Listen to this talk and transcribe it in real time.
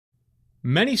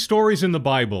Many stories in the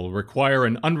Bible require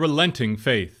an unrelenting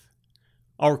faith.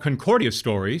 Our Concordia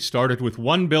story started with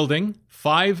one building,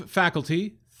 5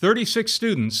 faculty, 36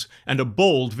 students, and a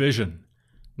bold vision,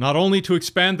 not only to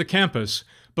expand the campus,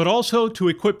 but also to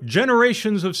equip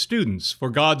generations of students for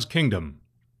God's kingdom.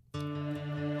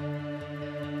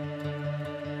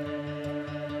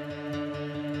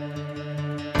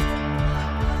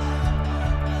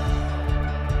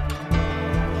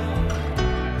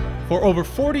 For over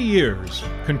 40 years,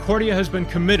 Concordia has been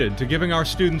committed to giving our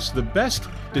students the best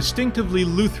distinctively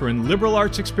Lutheran liberal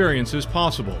arts experiences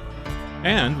possible.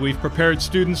 And we've prepared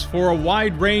students for a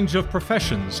wide range of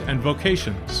professions and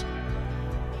vocations.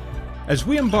 As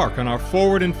we embark on our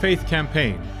Forward in Faith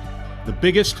campaign, the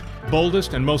biggest,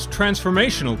 boldest, and most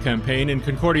transformational campaign in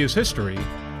Concordia's history,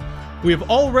 we have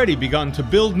already begun to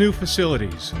build new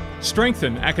facilities,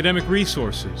 strengthen academic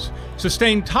resources,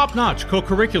 sustain top-notch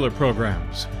co-curricular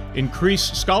programs, increase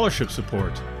scholarship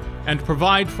support, and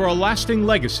provide for a lasting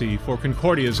legacy for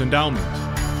Concordia's endowment.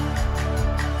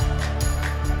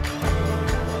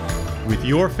 With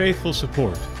your faithful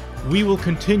support, we will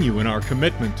continue in our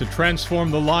commitment to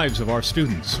transform the lives of our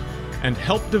students and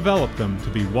help develop them to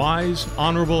be wise,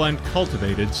 honorable, and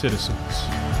cultivated citizens.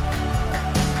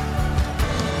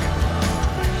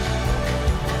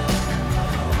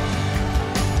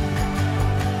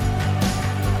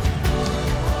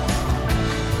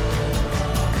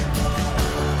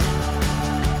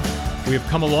 We have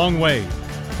come a long way,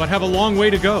 but have a long way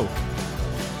to go.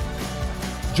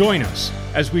 Join us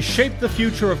as we shape the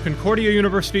future of Concordia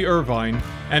University Irvine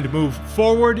and move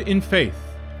forward in faith.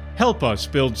 Help us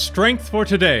build strength for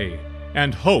today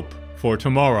and hope for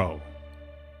tomorrow.